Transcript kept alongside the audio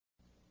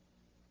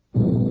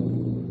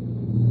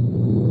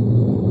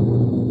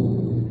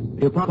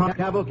DuPont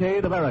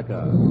Cavalcade of America.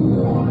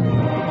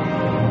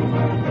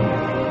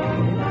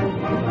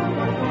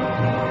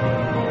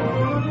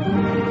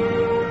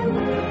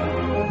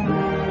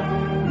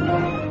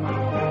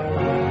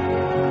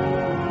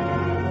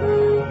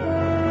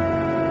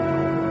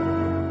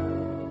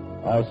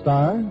 Our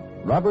star,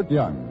 Robert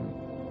Young,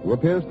 who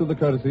appears through the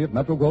courtesy of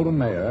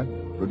Metro-Goldwyn-Mayer,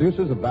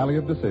 produces A Valley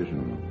of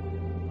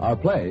Decision. Our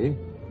play,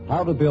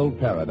 How to Build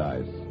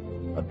Paradise,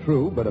 a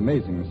true but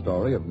amazing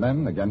story of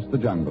men against the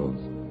jungles.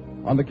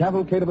 On the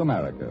Cavalcade of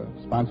America,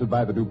 sponsored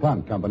by the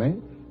DuPont Company,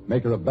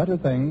 maker of better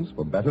things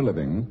for better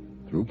living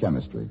through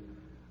chemistry.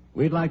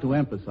 We'd like to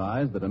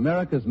emphasize that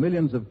America's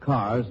millions of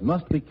cars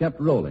must be kept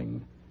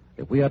rolling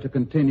if we are to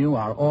continue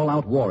our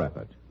all-out war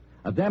effort.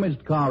 A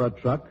damaged car or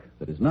truck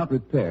that is not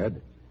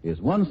repaired is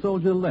one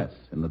soldier less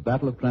in the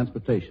battle of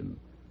transportation.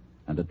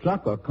 And a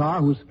truck or car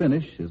whose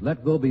finish is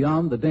let go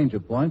beyond the danger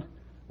point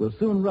will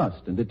soon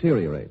rust and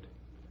deteriorate,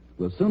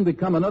 will soon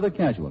become another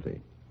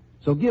casualty.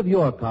 So give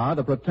your car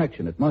the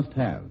protection it must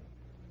have.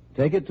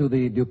 Take it to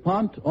the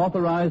DuPont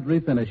authorized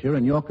refinisher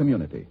in your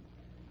community.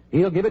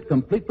 He'll give it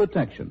complete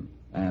protection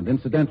and,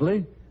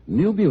 incidentally,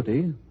 new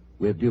beauty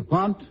with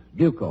DuPont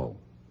Duco.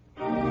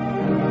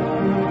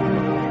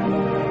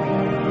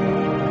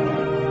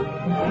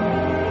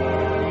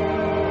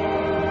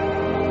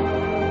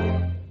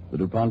 The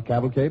DuPont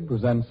Cavalcade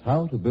presents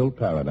How to Build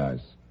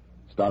Paradise,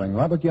 starring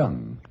Robert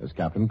Young as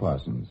Captain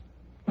Parsons.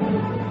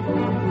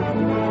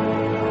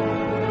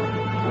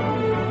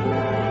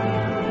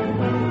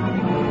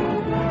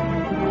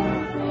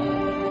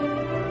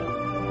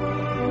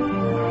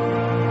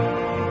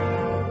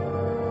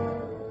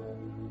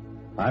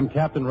 I'm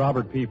Captain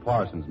Robert P.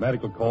 Parsons,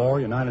 Medical Corps,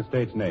 United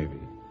States Navy.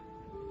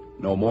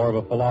 No more of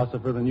a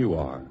philosopher than you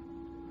are.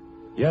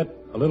 Yet,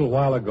 a little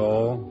while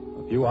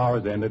ago, a few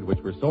hours ended which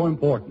were so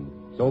important,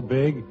 so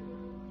big,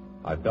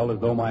 I felt as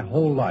though my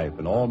whole life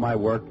and all my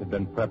work had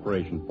been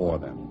preparation for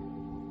them.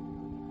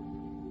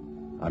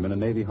 I'm in a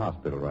Navy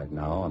hospital right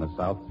now on a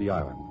South Sea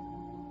island,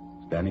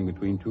 standing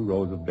between two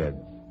rows of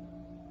beds,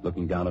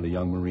 looking down at a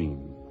young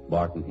Marine,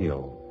 Barton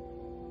Hill,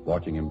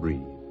 watching him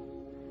breathe.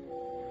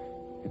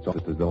 It's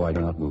almost as though I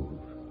dare not move,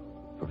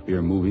 for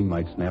fear moving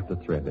might snap the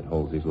thread that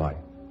holds his life.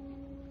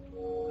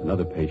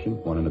 Another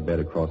patient, one in a bed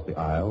across the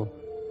aisle,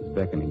 is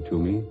beckoning to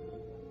me.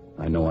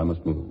 I know I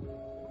must move,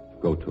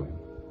 go to him.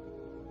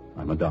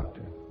 I'm a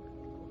doctor.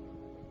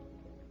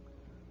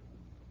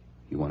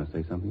 You want to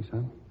say something,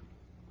 son?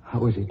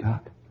 How is he,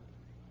 Doc?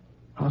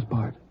 How's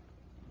Bart?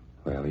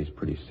 Well, he's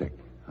pretty sick.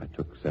 I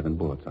took 7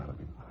 bullets out of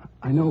him.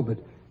 I know, but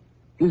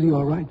is he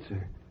all right,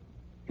 sir?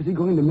 Is he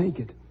going to make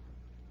it?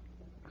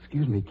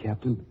 Excuse me,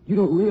 Captain. You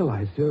don't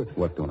realize, sir.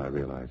 What don't I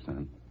realize,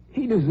 son?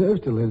 He deserves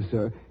to live,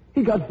 sir.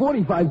 He got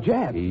 45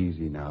 jabs.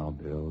 Easy now,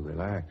 Bill.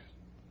 Relax.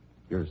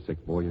 You're a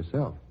sick boy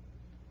yourself.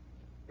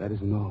 That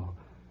isn't all.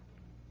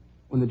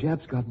 When the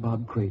Japs got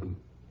Bob Creighton,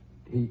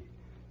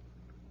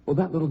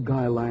 that little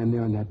guy lying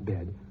there on that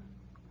bed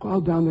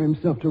crawled down there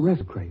himself to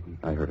rescue Creighton.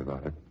 I heard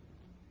about it.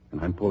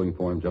 And I'm pulling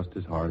for him just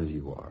as hard as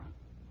you are.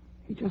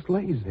 He just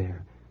lays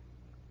there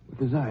with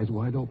his eyes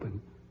wide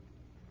open.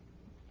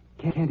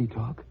 Can't he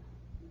talk?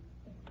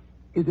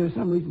 Is there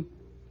some reason?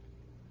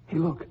 Hey,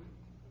 look.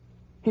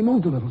 He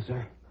moved a little,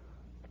 sir.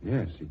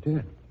 Yes, he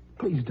did.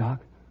 Please,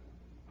 Doc.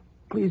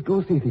 Please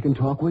go see if he can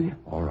talk, will you?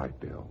 All right,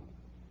 Bill.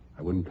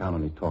 I wouldn't count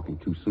on his talking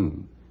too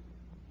soon.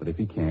 But if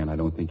he can, I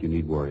don't think you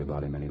need worry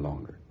about him any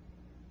longer.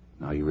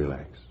 Now you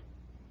relax.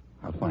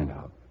 I'll find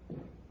out.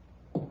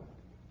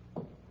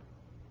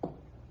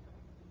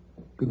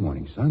 Good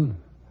morning, son.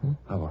 Huh?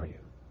 How are you?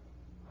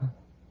 Huh?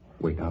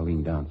 Wait, I'll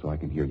lean down so I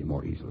can hear you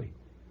more easily.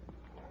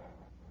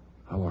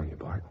 How are you,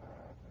 Bart?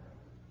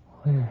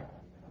 Where?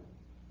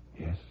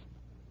 Yes?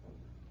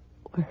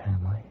 Where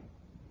am I?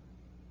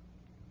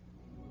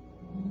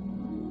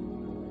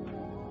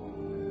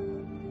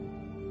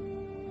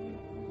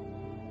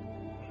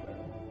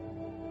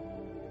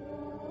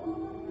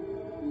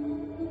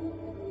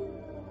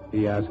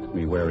 He asks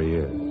me where he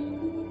is.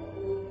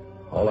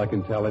 All I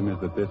can tell him is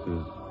that this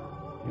is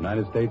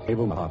United States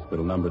Naval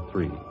Hospital number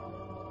 3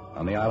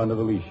 on the island of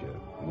Alicia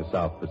in the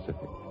South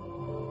Pacific.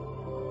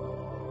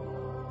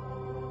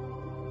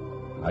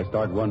 I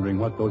start wondering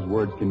what those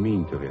words can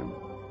mean to him.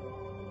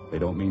 They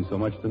don't mean so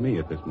much to me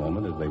at this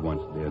moment as they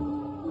once did.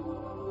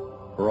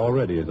 For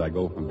already as I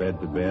go from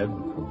bed to bed,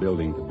 from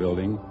building to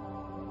building,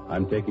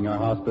 I'm taking our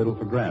hospital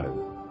for granted,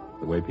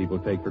 the way people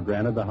take for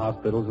granted the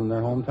hospitals in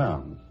their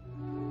hometowns,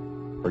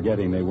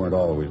 forgetting they weren't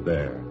always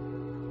there.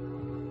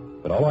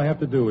 But all I have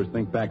to do is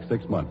think back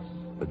 6 months,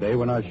 the day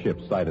when our ship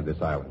sighted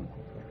this island.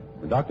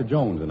 When Dr.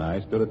 Jones and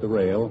I stood at the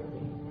rail,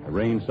 the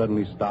rain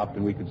suddenly stopped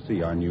and we could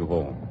see our new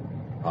home,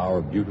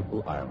 our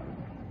beautiful island.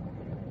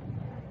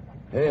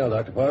 Hail,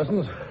 Dr.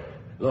 Parsons.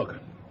 Look.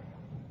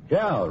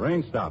 Yeah, the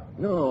rain stopped.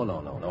 No.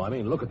 I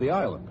mean, look at the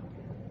island.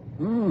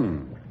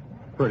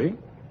 Pretty.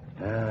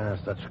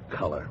 Such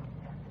color.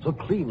 So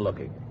clean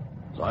looking.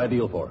 It's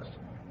ideal for us.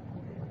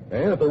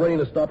 And if the rain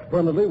has stopped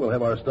permanently, we'll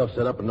have our stuff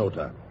set up in no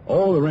time.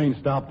 Oh, the rain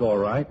stopped all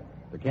right.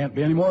 There can't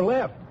be any more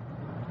left.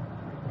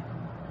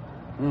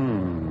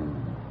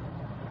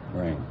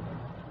 Rain.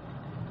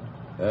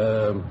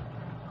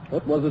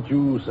 What was it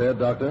you said,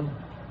 Doctor?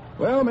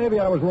 Well, maybe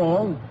I was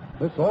wrong.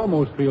 This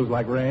almost feels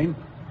like rain.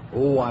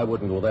 Oh, I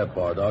wouldn't go that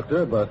far,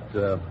 Doctor, but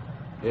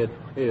it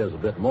is a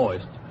bit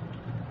moist.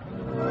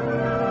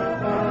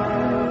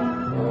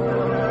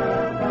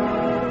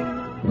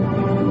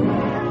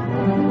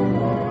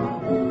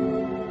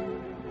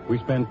 We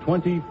spend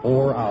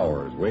 24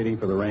 hours waiting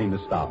for the rain to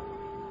stop,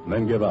 and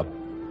then give up,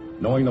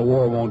 knowing the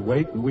war won't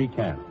wait and we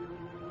can't.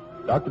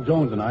 Dr.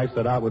 Jones and I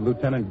set out with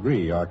Lieutenant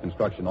Gree, our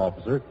construction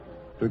officer,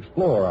 to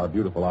explore our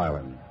beautiful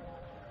island.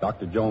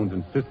 Dr. Jones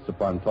insists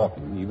upon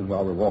talking, even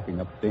while we're walking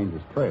up a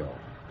dangerous trail.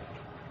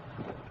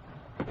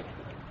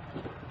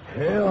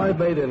 Well, I've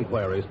made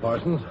inquiries,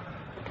 Parsons.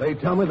 They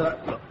tell me that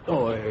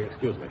Oh,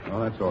 excuse me.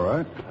 Oh, that's all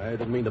right. I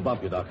didn't mean to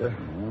bump you, Doctor.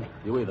 Mm-hmm.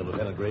 You either,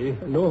 Lieutenant Gree.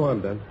 No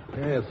harm done.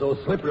 Yeah, it's so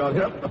slippery out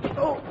here.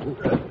 Oh.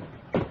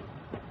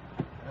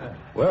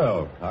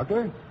 Well,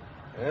 Doctor?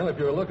 Well, if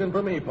you're looking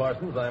for me,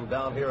 Parsons, I'm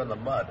down here in the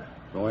mud.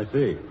 Oh, I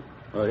see.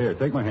 Well, here,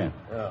 take my hand.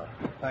 Yeah,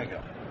 thank you.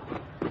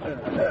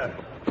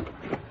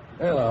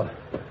 Well, I'll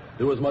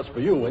do as much for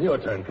you when your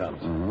turn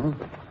comes. Uh-huh.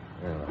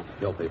 Yeah,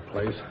 filthy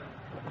place.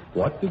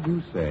 What did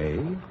you say?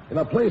 In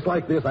a place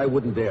like this, I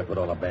wouldn't dare put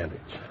on a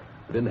bandage.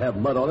 If it didn't have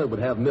mud on it, it would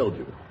have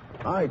mildew.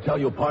 I tell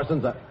you,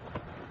 Parsons,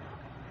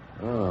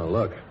 Oh,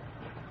 look.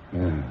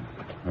 Yeah,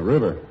 a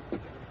river.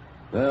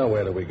 Now,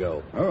 where do we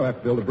go? Oh, I have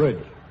to build a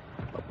bridge.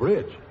 A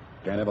bridge?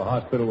 Can't have a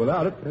hospital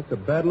without it. That's a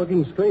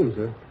bad-looking stream,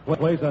 sir. One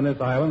place on this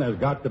island has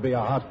got to be a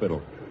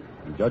hospital.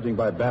 And judging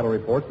by battle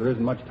reports, there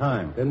isn't much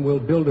time. Then we'll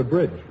build a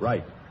bridge.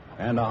 Right.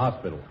 And a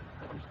hospital,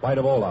 in spite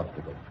of all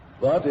obstacles.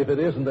 But if it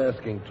isn't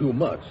asking too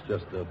much,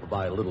 just to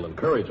provide a little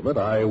encouragement,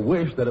 I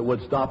wish that it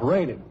would stop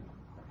raining.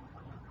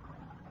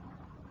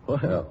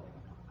 Well,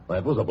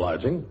 that was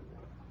obliging.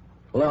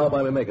 Well, now, if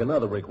I may make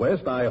another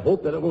request, I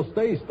hope that it will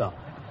stay stopped.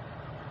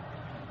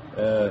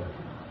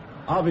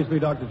 Obviously,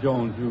 Dr.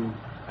 Jones, you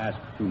asked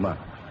too much.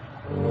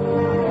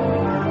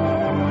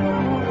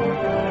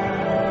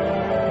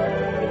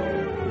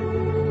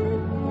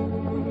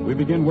 We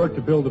begin work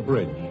to build the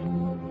bridge.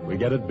 We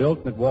get it built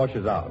and it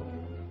washes out.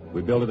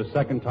 We build it a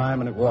second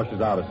time and it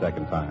washes out a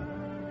second time.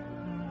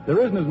 There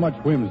isn't as much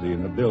whimsy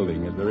in the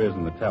building as there is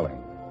in the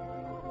telling.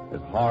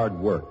 There's hard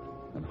work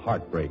and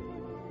heartbreak.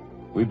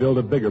 We build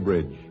a bigger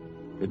bridge.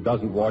 It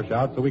doesn't wash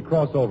out, so we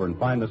cross over and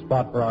find the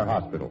spot for our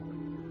hospital.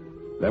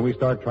 Then we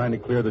start trying to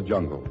clear the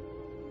jungle.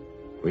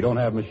 We don't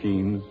have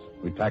machines.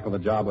 We tackle the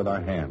job with our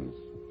hands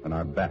and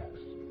our backs.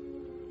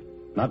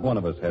 Not one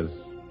of us has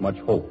much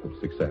hope of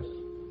success.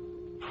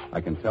 I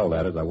can tell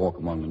that as I walk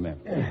among the men.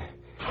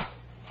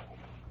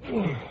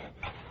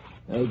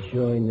 I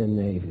joined the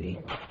Navy.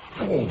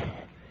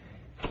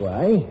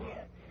 Why?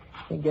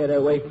 To get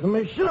away from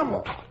a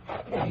shovel.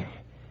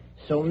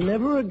 So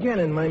never again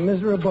in my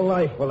miserable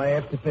life will I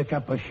have to pick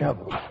up a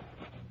shovel.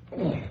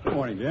 Good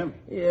morning, Jim.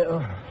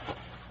 Yeah.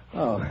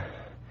 Oh,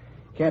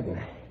 Captain.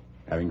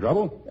 Having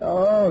trouble?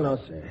 Oh, no,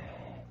 sir.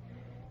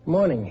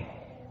 Morning.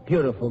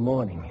 Beautiful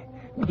morning.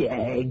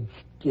 Gag,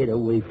 get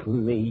away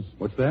from me.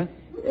 What's that?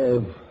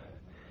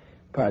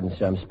 Pardon,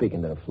 sir, I'm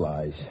speaking to the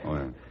flies. Oh,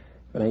 yeah.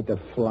 If it ain't the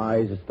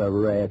flies, it's the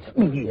rats.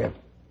 Yeah.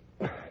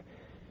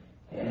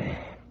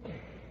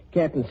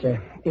 Captain,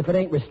 sir, if it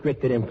ain't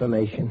restricted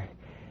information,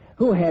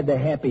 who had the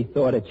happy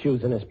thought of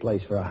choosing this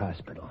place for a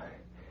hospital?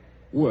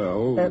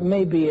 Well... That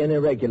may be an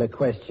irregular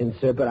question,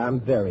 sir, but I'm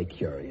very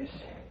curious.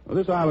 Well,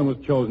 this island was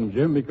chosen,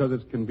 Jim, because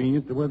it's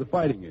convenient to where the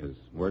fighting is,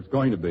 where it's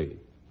going to be.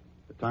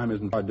 The time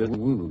isn't far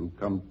distant who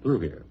come through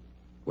here.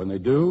 When they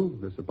do,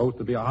 there's supposed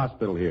to be a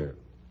hospital here.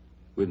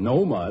 With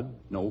no mud,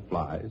 no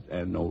flies,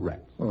 and no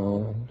rats.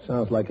 Oh,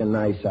 sounds like a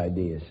nice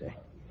idea, sir.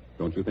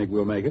 Don't you think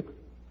we'll make it?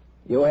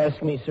 You ask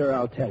me, sir,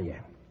 I'll tell you.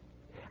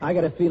 I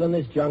got a feeling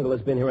this jungle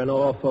has been here an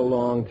awful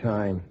long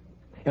time.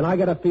 And I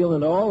got a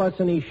feeling all us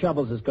and these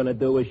shovels is going to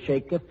do is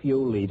shake a few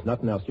leaves.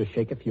 Nothing else, just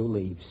shake a few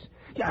leaves.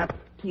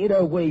 Get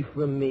away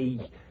from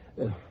me.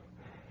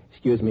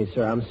 Excuse me,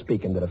 sir, I'm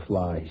speaking to the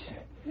flies.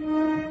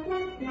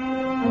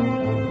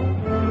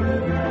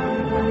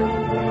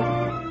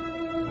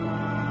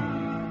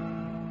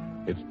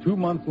 It's 2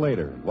 months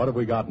later. What have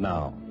we got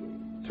now?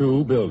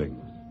 2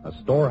 buildings, a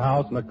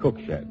storehouse and a cook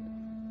shed.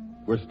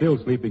 We're still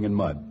sleeping in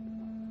mud.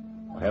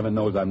 Heaven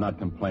knows I'm not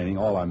complaining.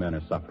 All our men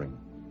are suffering.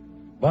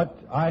 But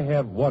I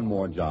have one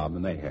more job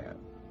than they have.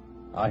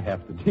 I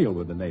have to deal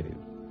with the natives.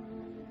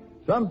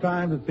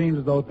 Sometimes it seems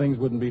as though things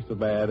wouldn't be so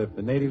bad if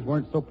the natives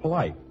weren't so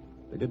polite.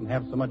 They didn't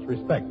have so much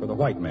respect for the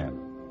white man.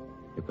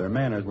 If their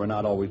manners were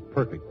not always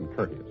perfect and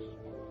courteous.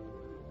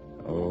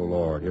 Oh,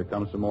 Lord, here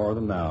come some more of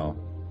them now.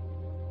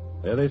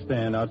 There they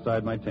stand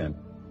outside my tent.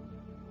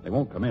 They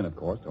won't come in, of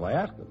course, till I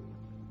ask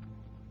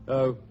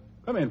them.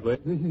 Come in,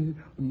 please.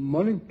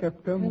 Morning,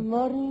 Captain. Good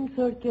morning,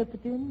 sir,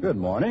 Captain. Good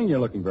morning. You're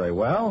looking very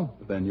well.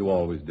 Then you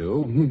always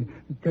do.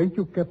 Thank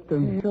you,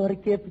 Captain. Sorry,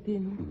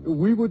 Captain.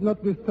 We would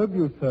not disturb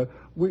you, sir.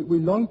 We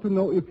long to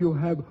know if you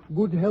have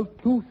good health,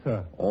 too,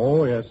 sir.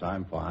 Oh, yes,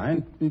 I'm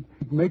fine. It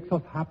makes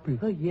us happy.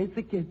 Oh, yes,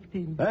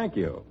 Captain. Thank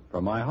you.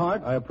 From my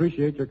heart, I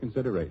appreciate your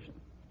consideration.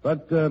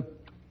 But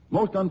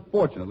Most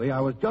unfortunately,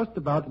 I was just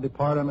about to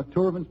depart on a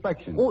tour of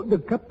inspection. Oh, the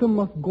captain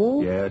must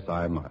go? Yes,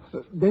 I must.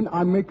 Then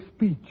I make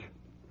speech.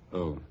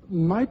 Oh.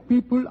 My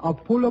people are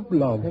full of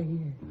love.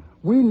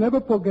 We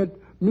never forget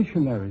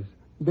missionaries.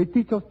 They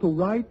teach us to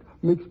write,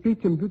 make speech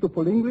in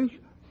beautiful English,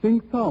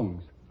 sing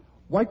songs.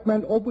 White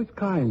man always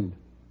kind.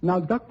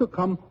 Now doctor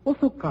come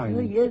also kind.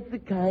 Oh, yes, the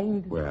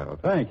kind. Well,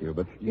 thank you,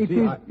 but you It see,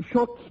 is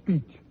short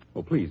speech.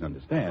 Oh, please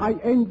understand. I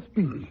end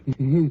speech.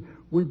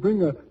 We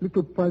bring a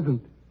little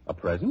present. A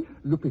present?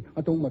 Look,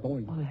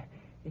 attends.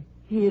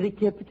 Here,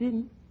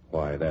 Captain.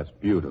 Why, that's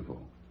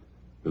beautiful.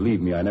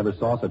 Believe me, I never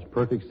saw such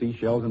perfect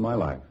seashells in my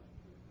life.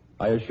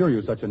 I assure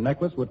you such a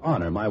necklace would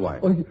honor my wife.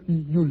 Oh,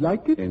 you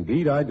like it?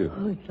 Indeed, I do.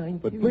 Oh,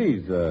 thank But you.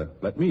 please,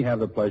 let me have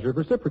the pleasure of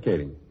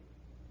reciprocating.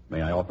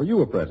 May I offer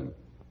you a present?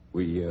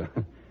 We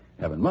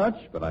haven't much,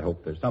 but I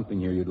hope there's something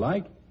here you'd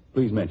like.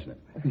 Please mention it.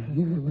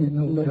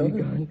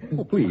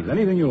 Oh, please,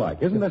 anything you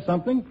like. Isn't there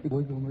something?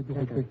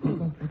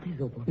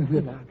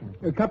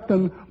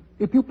 Captain,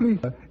 if you please,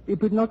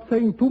 if it's not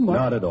saying too much,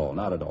 Not at all,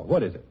 not at all.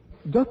 What is it?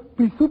 just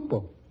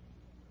pisupo.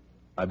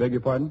 I beg your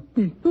pardon?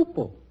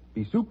 Pisupo.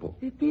 Pisupo.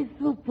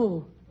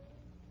 Pisupo.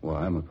 Well,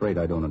 I'm afraid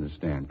I don't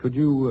understand. Could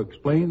you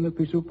explain the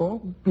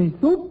pisupo?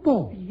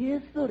 Pisupo.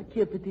 Yes, sir,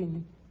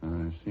 Captain.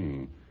 I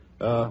see.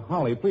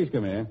 Holly, please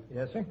come here.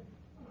 Yes, sir?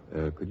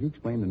 Could you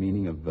explain the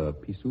meaning of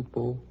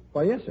pisupo?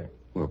 Why, yes, sir.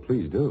 Well,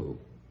 please do.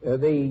 The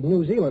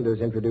New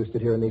Zealanders introduced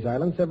it here in these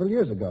islands several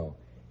years ago.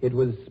 It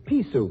was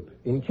pea soup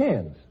in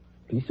cans.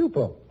 Pea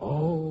soupo.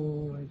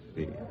 Oh, I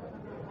see.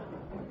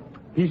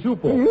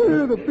 Pisupo.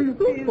 Yeah, the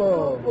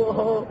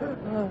pisupo.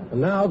 And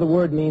now the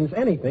word means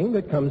anything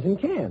that comes in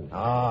cans.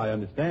 Ah, I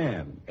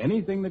understand.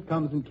 Anything that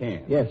comes in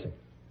cans. Yes, sir.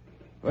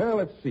 Well,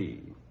 let's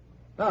see.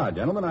 Now,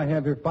 gentlemen, I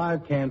have here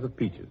 5 cans of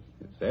peaches.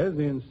 It says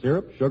in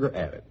syrup, sugar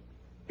added.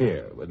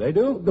 Here, would they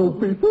do? The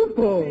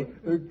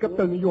pisupo.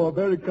 Captain, you are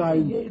very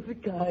kind. Yes, the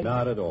kind.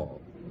 Not at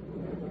all.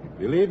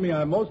 Believe me,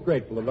 I'm most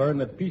grateful to learn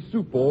that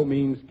pisupo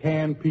means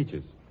canned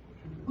peaches.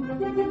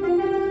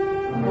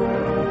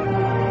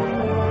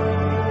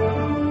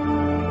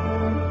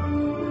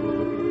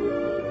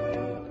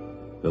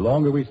 The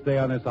longer we stay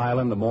on this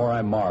island, the more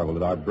I marvel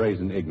at our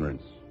brazen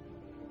ignorance.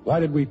 Why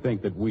did we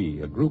think that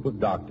we, a group of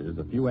doctors,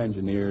 a few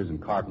engineers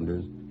and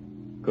carpenters,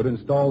 could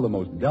install the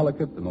most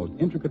delicate, the most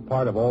intricate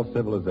part of all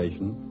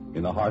civilization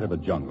in the heart of a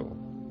jungle?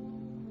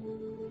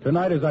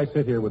 Tonight, as I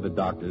sit here with the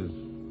doctors,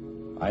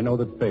 I know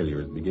that failure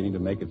is beginning to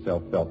make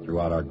itself felt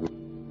throughout our group.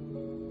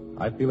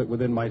 I feel it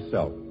within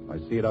myself. I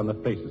see it on the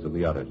faces of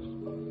the others.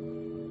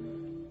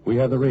 We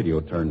have the radio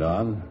turned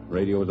on.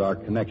 Radio is our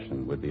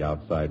connection with the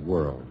outside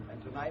world.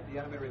 And tonight, the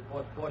enemy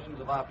reports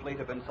portions of our fleet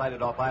have been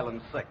sighted off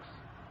Island 6.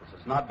 This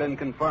has not been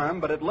confirmed,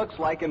 but it looks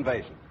like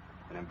invasion.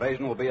 An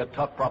invasion will be a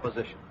tough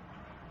proposition.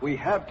 We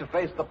have to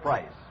face the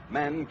price.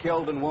 Men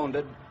killed and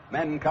wounded,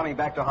 men coming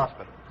back to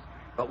hospitals.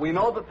 But we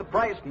know that the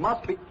price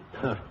must be...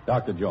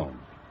 Dr. Jones,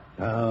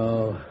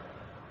 Oh.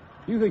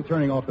 do you think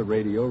turning off the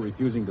radio,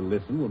 refusing to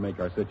listen, will make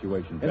our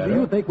situation better? And do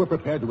you think we're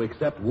prepared to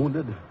accept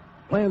wounded?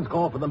 Plans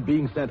call for them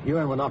being sent here,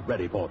 and we're not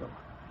ready for them.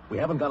 We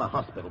haven't got a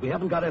hospital. We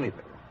haven't got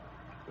anything.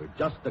 We're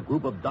just a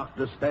group of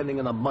doctors standing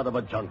in the mud of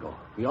a jungle.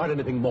 We aren't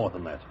anything more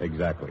than that.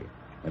 Exactly.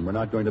 And we're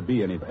not going to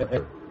be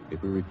anything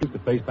if we refuse to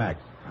face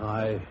facts.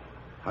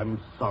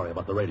 I'm sorry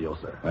about the radio,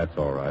 sir. That's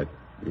all right.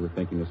 We were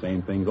thinking the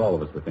same things all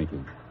of us were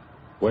thinking.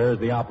 Where's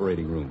the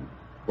operating room?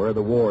 Where are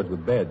the wards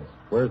with beds?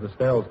 Where's the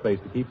sterile space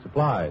to keep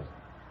supplies?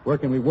 Where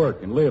can we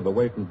work and live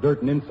away from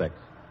dirt and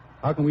insects?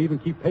 How can we even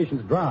keep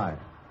patients dry?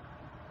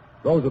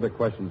 Those are the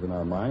questions in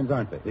our minds,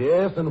 aren't they?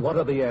 Yes, and what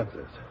are the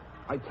answers?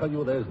 I tell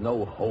you, there's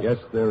no hope. Yes,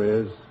 there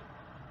is.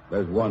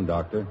 There's one,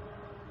 Doctor.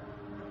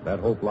 That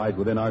hope lies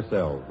within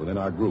ourselves, within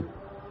our group.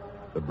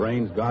 The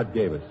brains God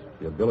gave us,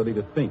 the ability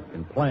to think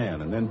and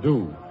plan and then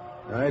do.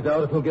 I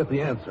doubt if we'll get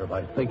the answer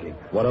by thinking.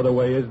 What other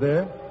way is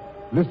there?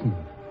 Listen.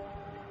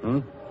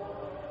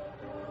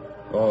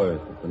 Oh,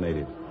 yes, it's the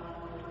natives.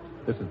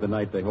 This is the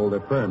night they hold their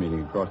prayer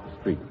meeting across the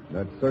street.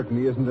 That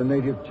certainly isn't a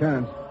native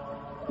chant.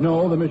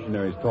 No, the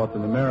missionaries taught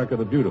them America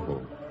the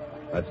Beautiful.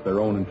 That's their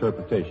own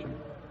interpretation.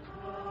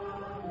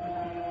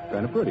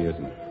 Kind of pretty,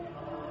 isn't it?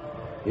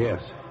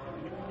 Yes.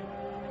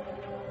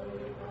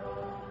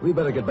 We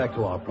better get back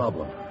to our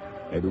problem.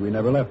 Maybe we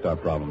never left our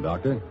problem,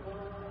 Doctor.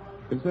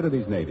 Consider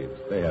these natives.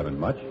 They haven't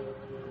much,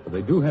 but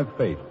they do have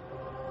faith.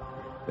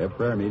 Their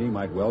prayer meeting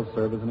might well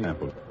serve as an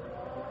example.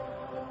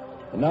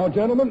 And now,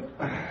 gentlemen,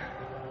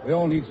 we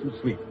all need some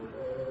sleep.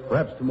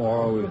 Perhaps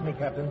tomorrow we'll... Excuse me,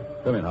 Captain.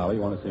 Come in, Holly.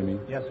 You want to see me?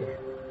 Yes, sir.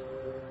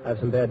 I have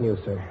some bad news,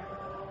 sir.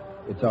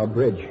 It's our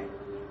bridge.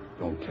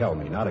 Don't tell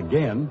me. Not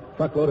again.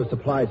 Truckload of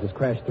supplies has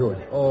crashed through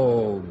it.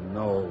 Oh,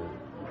 no.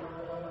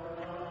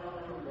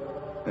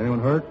 Anyone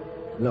hurt?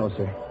 No,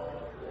 sir.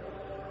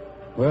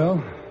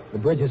 Well, The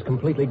bridge is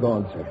completely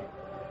gone, sir.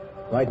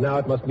 Right now,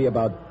 it must be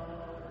about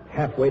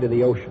halfway to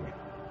the ocean.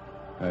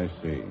 I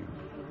see.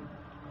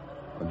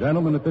 Well,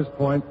 gentlemen, at this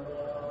point,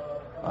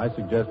 I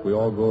suggest we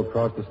all go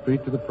across the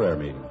street to the prayer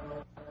meeting.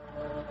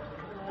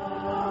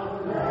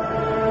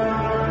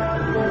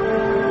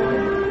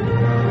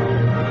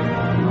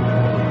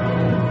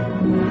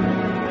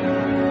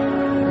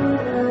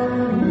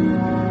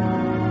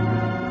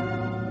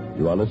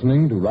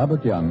 listening to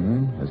Robert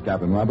Young as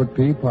Captain Robert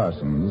P.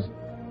 Parsons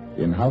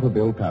in How to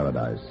Build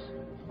Paradise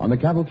on the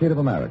Cavalcade of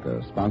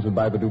America, sponsored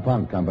by the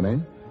DuPont Company,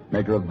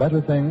 maker of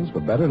better things for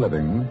better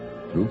living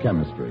through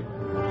chemistry.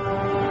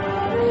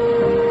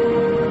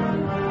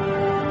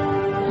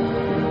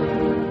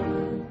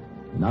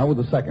 Now with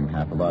the second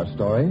half of our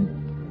story,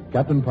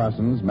 Captain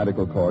Parsons,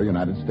 Medical Corps,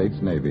 United States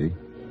Navy,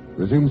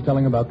 resumes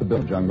telling about the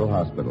Bill Jungle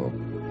Hospital.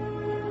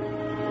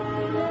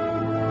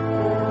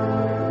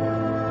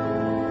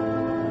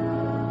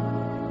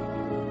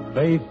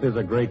 Faith is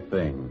a great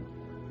thing.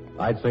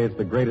 I'd say it's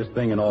the greatest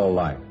thing in all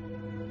life.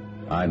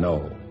 I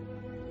know.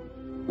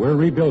 We're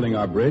rebuilding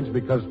our bridge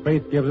because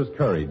faith gives us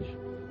courage,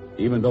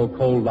 even though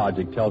cold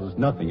logic tells us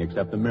nothing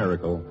except a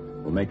miracle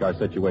will make our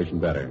situation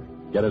better,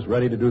 get us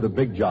ready to do the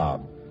big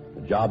job,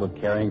 the job of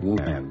carrying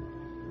wounded men.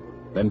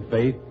 Then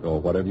faith, or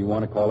whatever you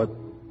want to call it,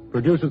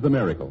 produces the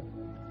miracle.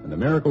 And the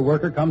miracle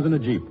worker comes in a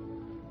jeep.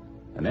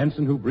 An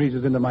ensign who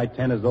breezes into my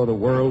tent as though the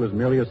world is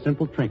merely a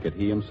simple trinket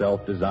he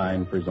himself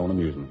designed for his own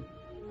amusement.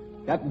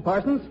 Captain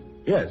Parsons?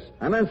 Yes.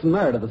 I'm Ensign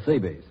Merritt of the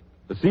Seabees.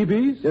 The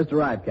Seabees? Just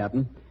arrived,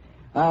 Captain.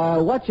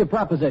 What's your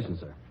proposition,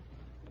 sir?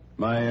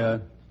 My,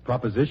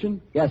 proposition?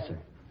 Yes, sir.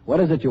 What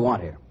is it you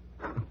want here?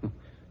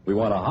 We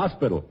want a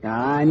hospital.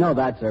 I know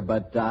that, sir,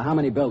 but how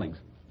many buildings?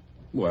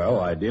 Well,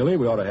 ideally,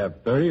 we ought to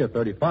have 30 or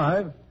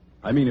 35.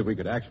 I mean, if we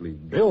could actually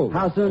build...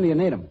 How soon do you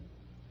need them?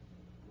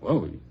 Well,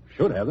 we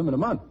should have them in a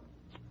month.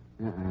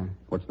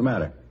 What's the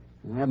matter?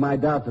 I have my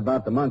doubts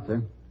about the month,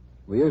 sir.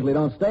 We usually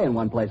don't stay in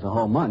one place a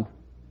whole month.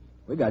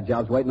 We got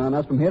jobs waiting on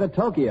us from here to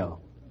Tokyo.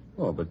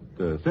 Oh, but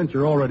since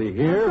you're already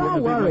here...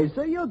 Don't worry,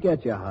 sir. You'll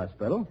get your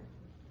hospital.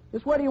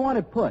 Just where do you want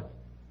it put?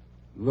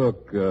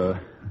 Look,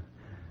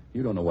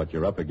 you don't know what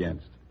you're up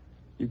against.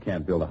 You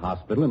can't build a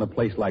hospital in a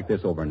place like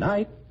this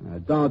overnight.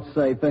 Don't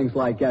say things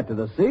like that to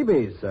the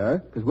Seabees,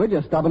 sir, because we're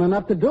just stubborn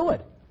enough to do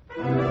it.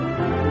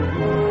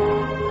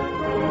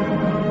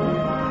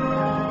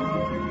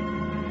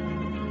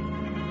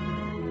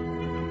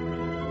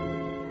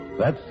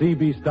 That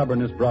Seabee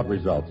stubbornness brought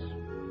results.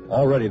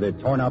 Already they've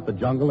torn out the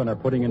jungle and are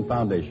putting in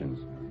foundations.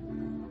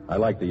 I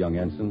like the young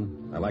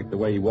ensign. I like the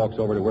way he walks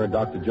over to where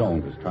Dr.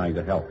 Jones is trying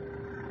to help.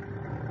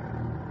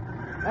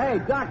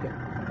 Hey, Doctor,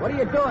 what are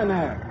you doing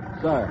there,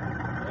 sir?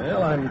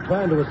 Well, I'm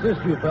trying to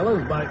assist you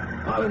fellas by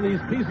piling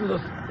these pieces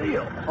of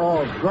steel.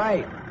 Oh,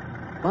 great.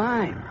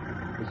 Fine.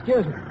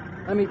 Excuse me.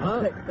 Let me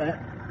take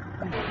that.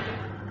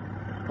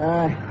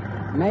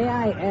 May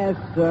I ask,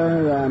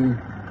 sir,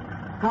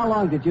 how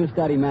long did you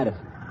study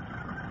medicine?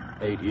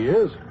 8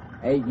 years.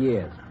 8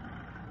 years.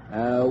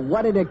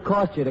 What did it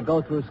cost you to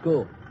go through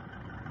school?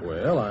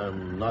 Well,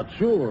 I'm not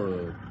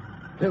sure.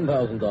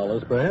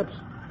 $10,000, perhaps.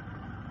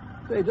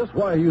 Say, just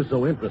why are you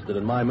so interested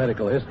in my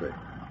medical history?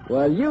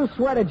 Well, you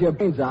sweated your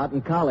brains out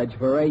in college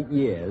for 8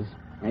 years,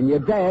 and your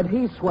dad,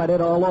 he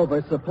sweated all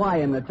over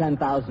supplying the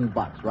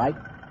 $10,000, right?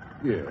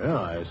 Yeah,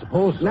 I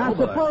suppose so. Now,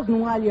 supposing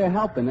while you're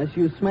helping us,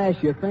 you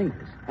smash your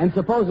fingers. And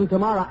supposing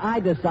tomorrow I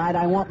decide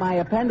I want my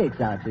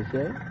appendix out, you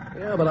see?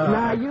 Yeah, but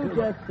Now, you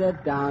just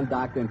sit down,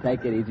 Doctor, and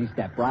take it easy.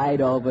 Step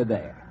right over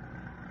there.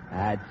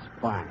 That's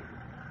fine.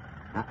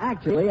 Now,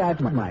 actually, I've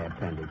got my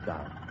appendix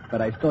out,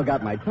 but I still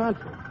got my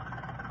tonsils.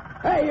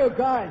 Hey, you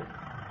guys!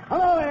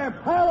 Hello there,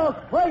 pile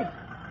those plates!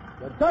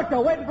 The doctor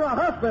waiting for a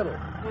hospital.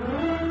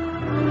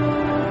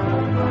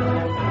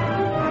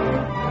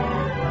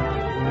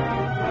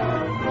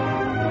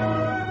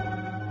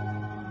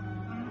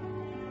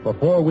 For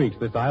 4 weeks,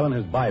 this island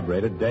has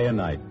vibrated day and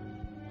night.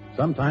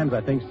 Sometimes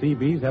I think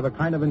Seabees have a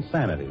kind of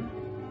insanity.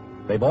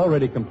 They've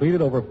already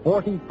completed over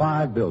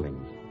 45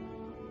 buildings.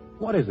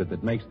 What is it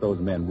that makes those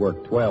men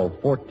work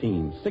 12,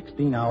 14,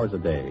 16 hours a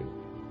day?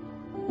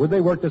 Would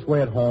they work this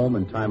way at home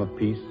in time of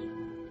peace,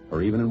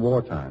 or even in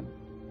wartime?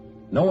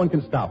 No one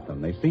can stop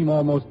them. They seem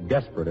almost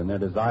desperate in their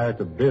desire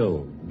to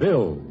build,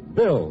 build,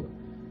 build.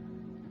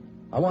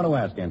 I want to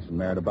ask Ensign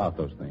Merritt about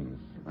those things.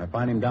 I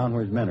find him down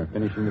where his men are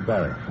finishing the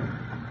barracks.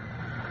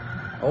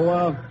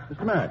 Oh,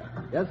 Mr. Merritt.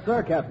 Yes,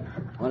 sir, Captain.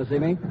 Want to see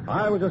me?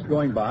 I was just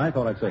going by.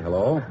 Thought I'd say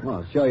hello. Well,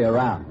 I'll show you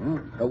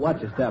around.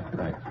 Watch your step.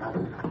 Thanks.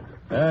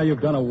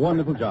 You've done a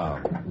wonderful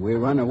job. We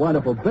run a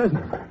wonderful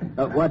business.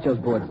 Watch those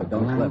boards, so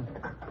don't slip.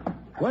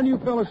 When you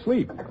fell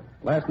asleep?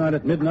 Last night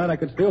at midnight, I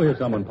could still hear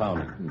someone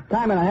pounding.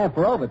 Time and a half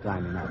for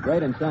overtime, you know.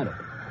 Great incentive.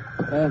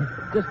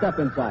 Just step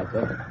inside,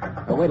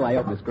 sir. Wait till I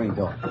open the screen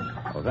door.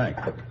 Oh, thanks.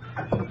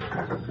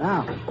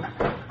 Now,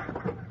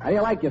 how do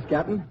you like this,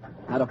 Captain?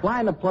 How to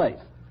fly into place?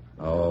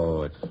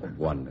 Oh, it's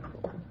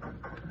wonderful.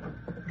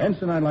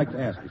 Ensign, I'd like to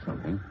ask you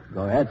something.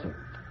 Go ahead, sir.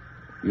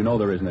 You know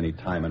there isn't any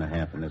time and a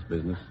half in this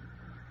business.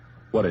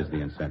 What is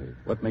the incentive?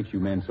 What makes you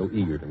men so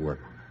eager to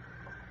work?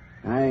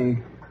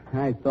 I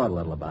thought a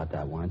little about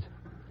that once.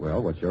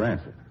 Well, what's your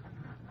answer?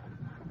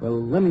 Well,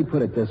 let me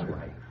put it this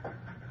way.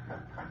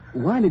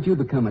 Why did you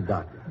become a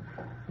doctor?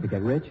 To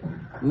get rich?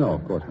 No,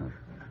 of course not.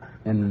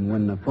 And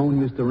when the phone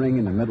used to ring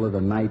in the middle of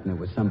the night and it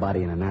was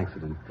somebody in an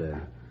accident, did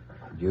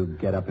you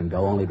get up and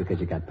go only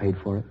because you got paid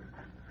for it?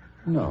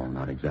 No,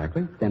 not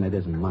exactly. Then it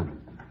isn't money.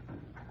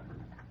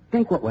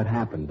 Think what would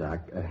happen,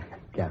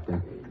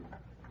 Captain,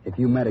 If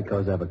you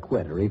medicos ever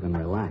quit or even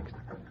relaxed,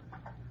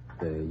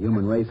 the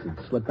human race would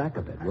slip back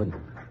a bit, wouldn't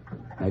it?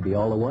 Maybe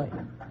all the way.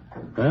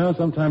 Well,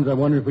 sometimes I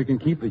wonder if we can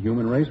keep the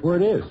human race where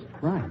it is.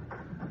 Right.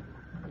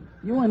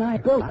 You and I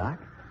built, Doc.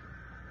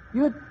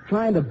 You're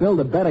trying to build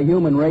a better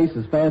human race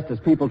as fast as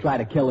people try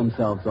to kill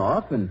themselves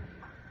off, and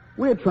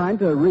we're trying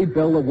to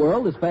rebuild the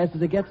world as fast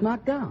as it gets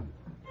knocked down.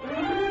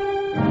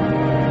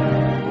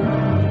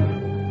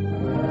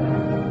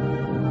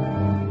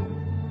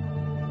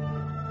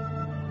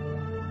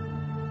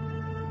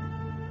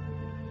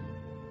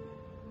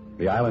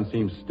 The island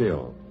seems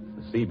still.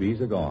 The sea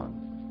bees are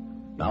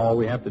gone. Now all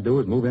we have to do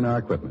is move in our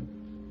equipment.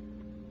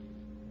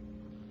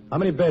 How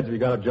many beds have you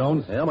got up,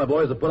 Jones? Yeah, my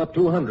boys have put up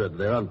 200.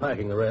 They're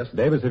unpacking the rest.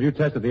 Davis, have you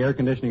tested the air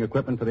conditioning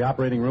equipment for the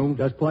operating room?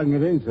 Just plugging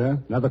it in, sir.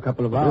 Another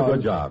couple of hours.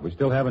 Good job. We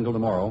still have until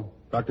tomorrow.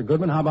 Dr.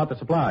 Goodman, how about the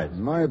supplies?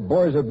 My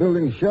boys are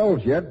building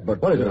shelves yet,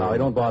 but... What is it, Holly?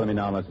 Don't bother me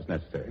now unless it's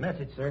necessary.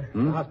 Message, sir.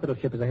 The hospital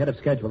ship is ahead of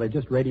schedule. They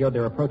just radioed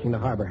they're approaching the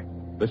harbor.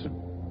 Listen.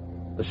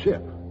 The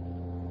ship.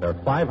 There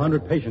are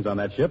 500 patients on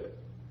that ship.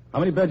 How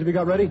many beds have you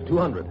got ready?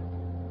 200.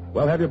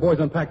 Well, have your boys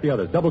unpack the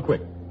others. Double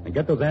quick. And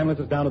get those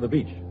ambulances down to the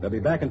beach. They'll be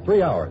back in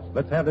 3 hours.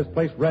 Let's have this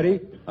place ready.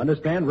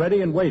 Understand?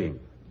 Ready and waiting.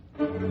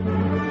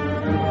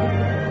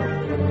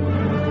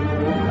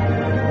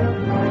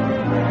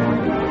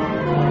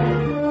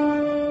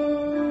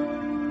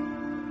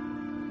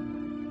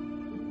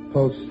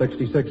 Pulse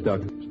 66,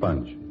 Doug.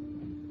 Sponge.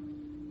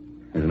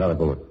 Here's another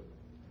bullet.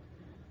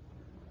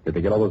 Did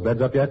they get all those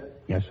beds up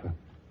yet? Yes, sir.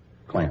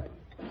 Clamp.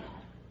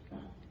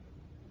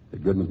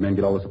 Did Goodman's men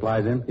get all the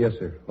supplies in? Yes,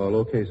 sir. All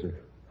okay, sir.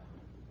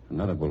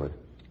 Another bullet.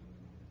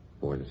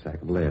 Boy's a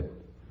sack of lead.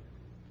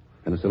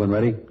 Penicillin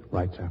ready?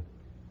 Right, sir.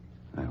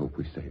 I hope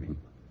we save him.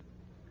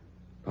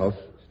 Pulse?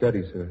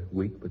 Steady, sir.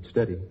 Weak, but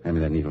steady. Hand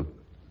me that needle.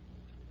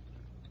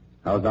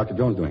 How's Dr.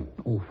 Jones doing?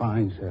 Oh,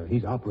 fine, sir.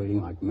 He's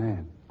operating like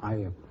mad.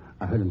 I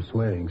heard him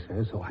swearing,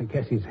 sir, so I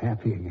guess he's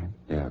happy again.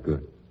 Yeah,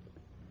 good.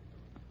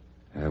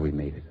 We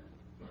made it.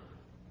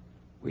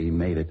 We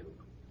made it.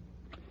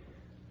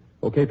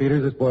 Okay,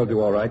 Peters, this boy'll do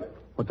all right.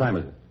 What time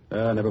is it?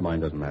 Never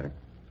mind, doesn't matter.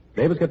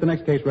 Davis, get the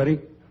next case ready.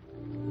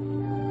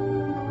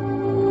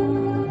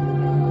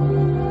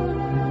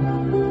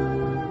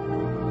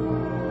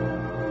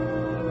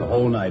 The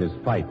whole night is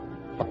fight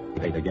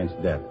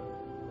against death,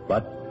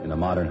 but in a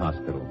modern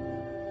hospital.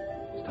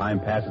 As time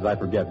passes, I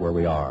forget where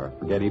we are,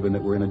 forget even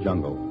that we're in a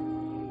jungle.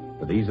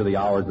 But these are the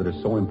hours that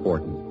are so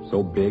important,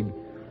 so big.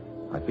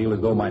 I feel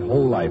as though my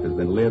whole life has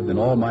been lived and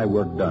all my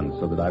work done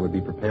so that I would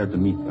be prepared to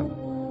meet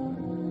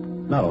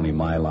them. Not only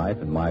my life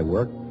and my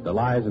work, the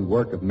lives and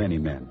work of many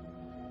men.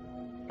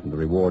 And the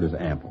reward is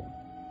ample,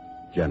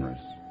 generous.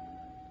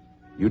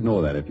 You'd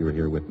know that if you were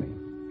here with me,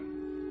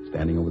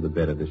 standing over the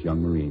bed of this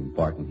young Marine,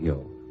 Barton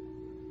Hill.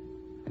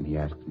 And he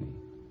asks me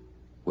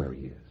where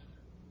he is.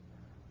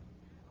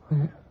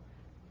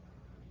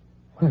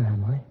 Where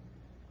am I?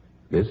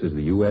 This is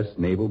the U.S.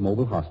 Naval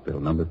Mobile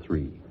Hospital, number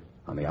 3,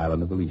 on the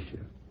island of Alicia.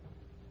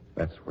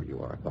 That's where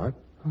you are, Bart.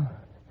 Oh.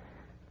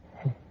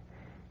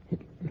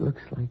 It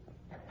looks like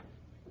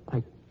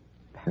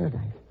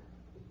paradise.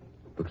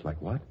 Looks like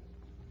what?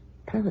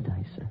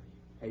 Paradise, sir.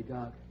 Hey,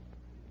 Doc.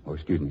 Oh,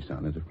 excuse me,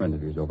 son. There's a friend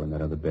of yours over in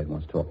that other bed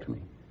wants to talk to me.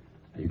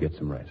 Now, you get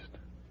some rest.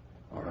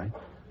 All right?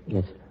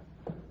 Yes.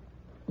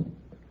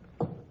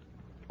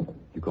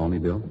 You call me,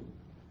 Bill?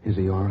 Is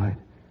he all right?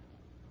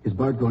 Is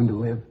Bart going to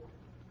live?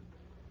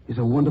 He's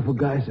a wonderful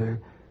guy, sir.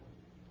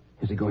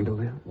 Is he going to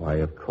live? Why,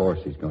 of course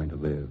he's going to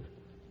live.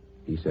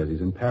 He says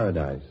he's in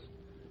paradise.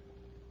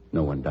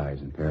 No one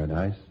dies in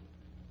paradise,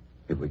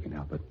 if we can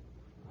help it.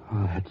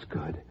 Oh, that's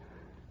good.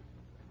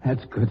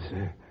 That's good,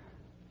 sir.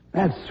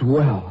 That's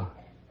swell.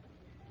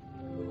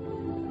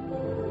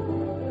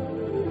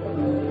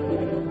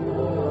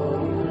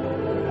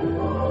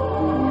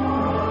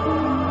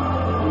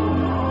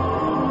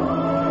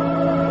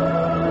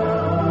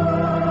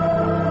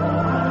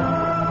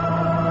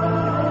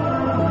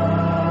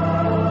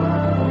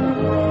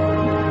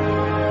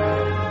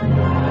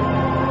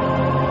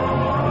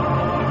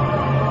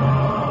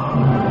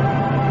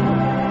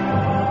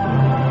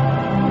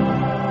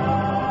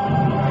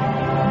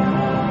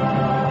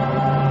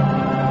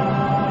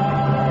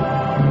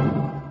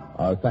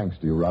 Thanks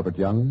to you, Robert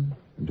Young,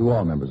 and to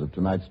all members of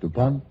tonight's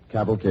DuPont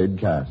Cavalcade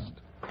cast.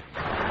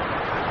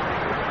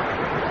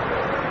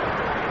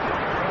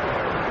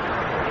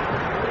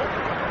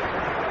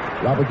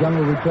 Robert Young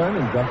will return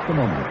in just a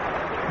moment.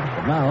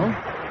 But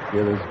now,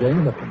 here is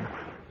Jane Lippman.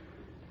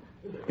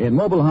 In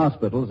mobile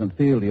hospitals and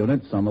field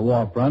units on the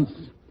war fronts,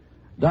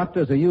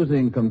 doctors are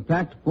using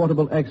compact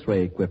portable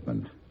X-ray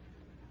equipment.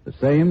 The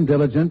same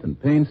diligent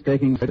and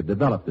painstaking way to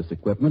develop this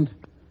equipment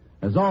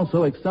has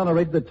also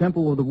accelerated the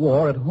tempo of the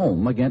war at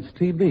home against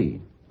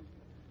TB.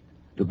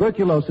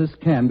 Tuberculosis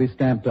can be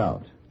stamped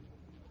out.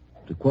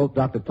 To quote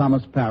Dr.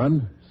 Thomas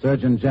Parran,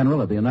 Surgeon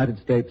General of the United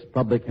States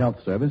Public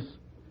Health Service,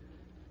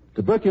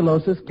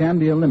 tuberculosis can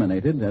be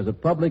eliminated as a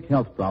public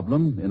health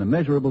problem in a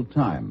measurable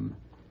time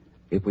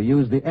if we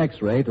use the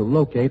X-ray to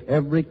locate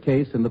every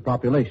case in the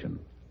population.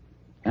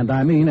 And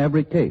I mean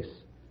every case.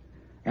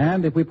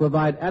 and if we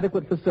provide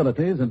adequate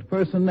facilities and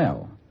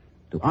personnel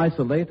to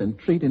isolate and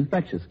treat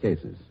infectious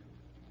cases.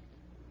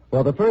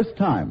 For the first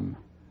time,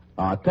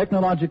 our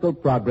technological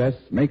progress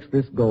makes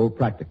this goal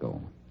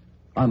practical.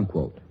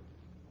 Unquote.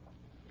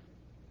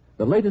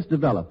 The latest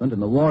development in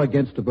the war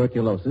against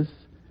tuberculosis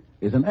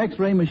is an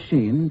X-ray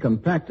machine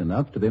compact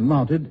enough to be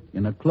mounted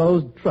in a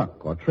closed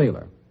truck or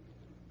trailer.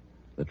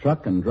 The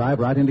truck can drive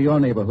right into your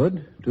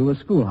neighborhood, to a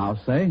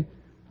schoolhouse, say,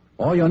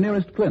 or your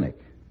nearest clinic.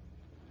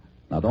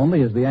 Not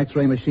only is the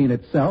X-ray machine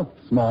itself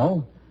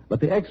small, but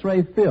the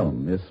X-ray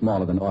film is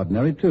smaller than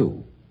ordinary,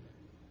 too.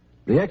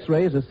 The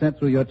X-rays are sent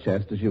through your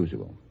chest as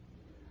usual.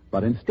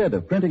 But instead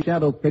of printing a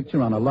shadow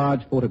picture on a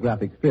large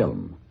photographic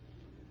film,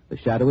 the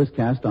shadow is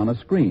cast on a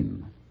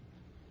screen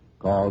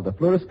called the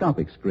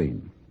fluoroscopic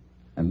screen.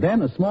 And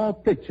then a small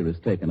picture is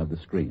taken of the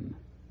screen.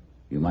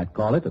 You might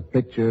call it a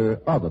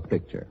picture of a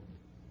picture.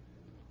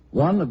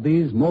 One of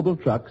these mobile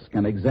trucks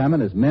can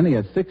examine as many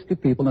as 60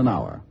 people an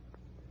hour.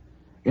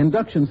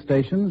 Induction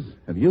stations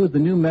have used the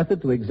new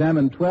method to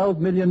examine 12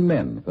 million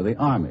men for the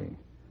Army,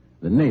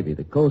 the Navy,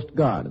 the Coast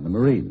Guard, and the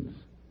Marines.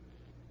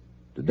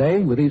 Today,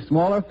 with these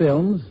smaller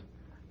films,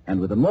 and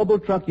with the mobile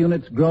truck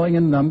units growing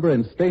in number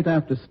in state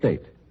after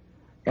state,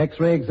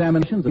 X-ray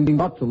examinations are being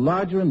brought to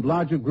larger and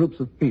larger groups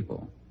of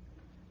people,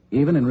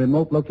 even in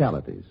remote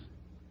localities.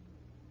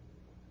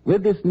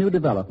 With this new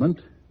development,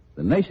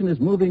 the nation is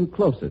moving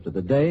closer to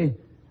the day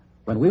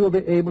when we will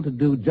be able to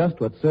do just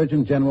what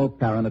Surgeon General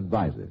Parent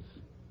advises: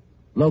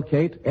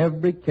 locate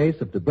every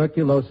case of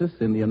tuberculosis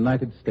in the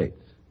United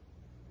States.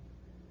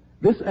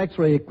 This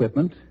X-ray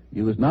equipment,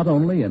 used not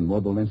only in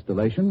mobile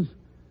installations,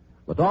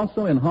 but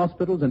also in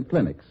hospitals and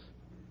clinics,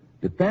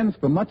 depends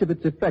for much of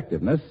its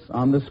effectiveness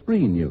on the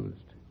screen used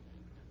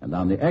and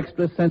on the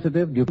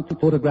extra-sensitive DuPont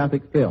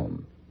photographic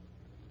film.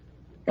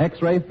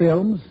 X-ray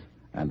films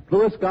and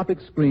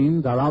fluoroscopic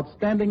screens are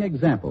outstanding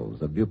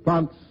examples of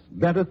DuPont's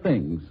better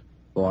things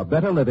for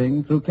better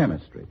living through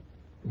chemistry.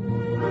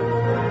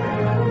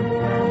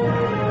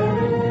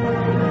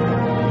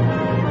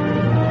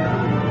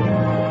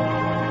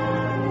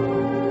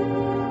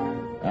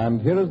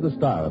 And here is the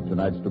star of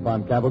tonight's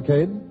DuPont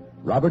Cavalcade,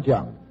 Robert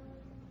Young.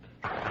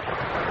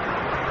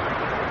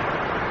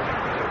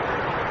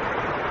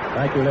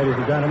 Thank you, ladies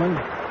and gentlemen.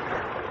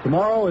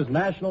 Tomorrow is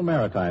National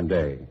Maritime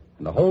Day,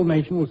 and the whole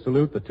nation will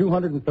salute the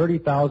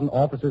 230,000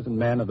 officers and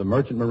men of the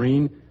Merchant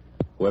Marine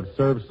who have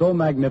served so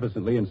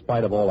magnificently in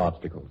spite of all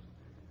obstacles.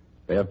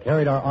 They have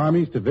carried our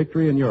armies to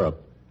victory in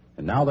Europe,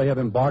 and now they have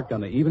embarked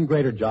on the even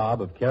greater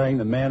job of carrying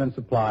the men and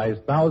supplies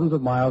thousands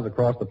of miles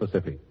across the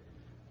Pacific.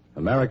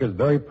 America is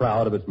very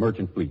proud of its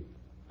merchant fleet,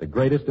 the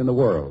greatest in the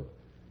world.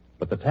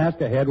 But the task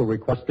ahead will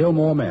require still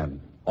more men.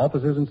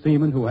 Officers and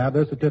seamen who have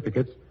their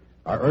certificates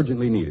are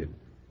urgently needed.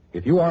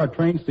 If you are a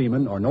trained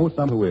seaman or know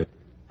someone who is,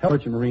 help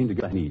Merchant Marine to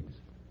get needs.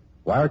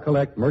 Wire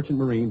collect Merchant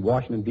Marine,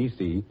 Washington,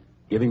 D.C.,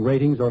 giving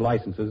ratings or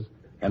licenses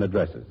and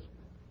addresses.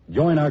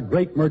 Join our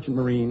great Merchant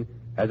Marine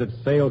as it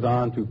sails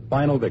on to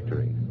final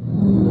victory.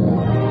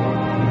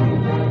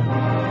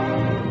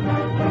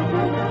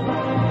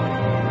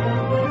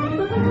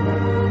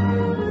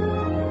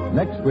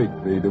 Next week,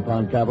 the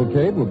DuPont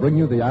Cavalcade will bring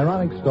you the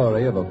ironic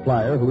story of a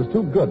flyer who was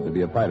too good to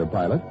be a fighter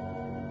pilot,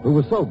 who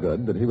was so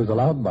good that he was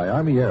allowed by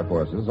Army Air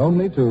Forces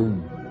only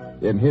to,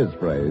 in his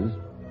phrase,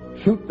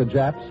 shoot the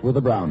Japs with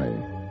a Brownie.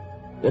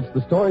 It's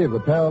the story of the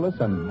perilous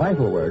and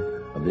vital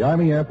work of the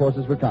Army Air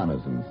Forces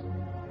reconnaissance.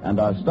 And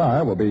our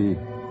star will be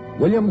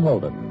William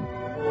Holden.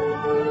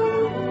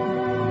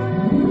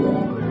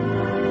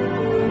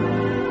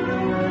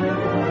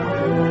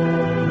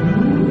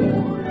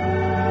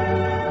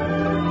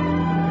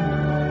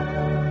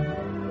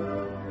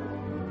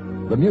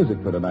 The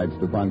music for tonight's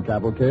DuPont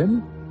Cavalcade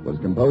was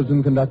composed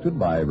and conducted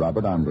by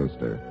Robert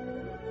Armbruster.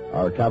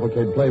 Our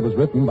cavalcade play was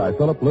written by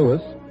Philip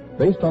Lewis,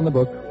 based on the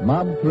book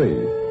Mob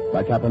 3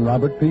 by Captain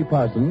Robert P.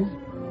 Parsons,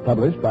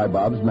 published by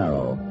Bobbs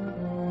Merrill.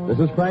 This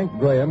is Frank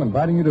Graham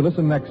inviting you to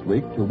listen next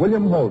week to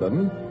William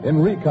Holden in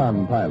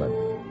Recon Pilot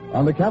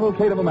on the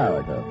Cavalcade of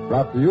America,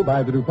 brought to you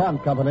by the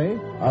DuPont Company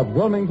of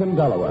Wilmington,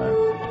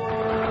 Delaware.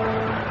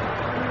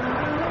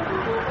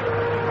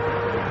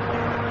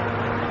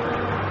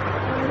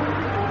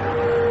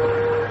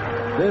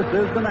 This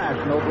is the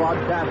National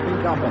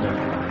Broadcasting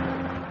Company.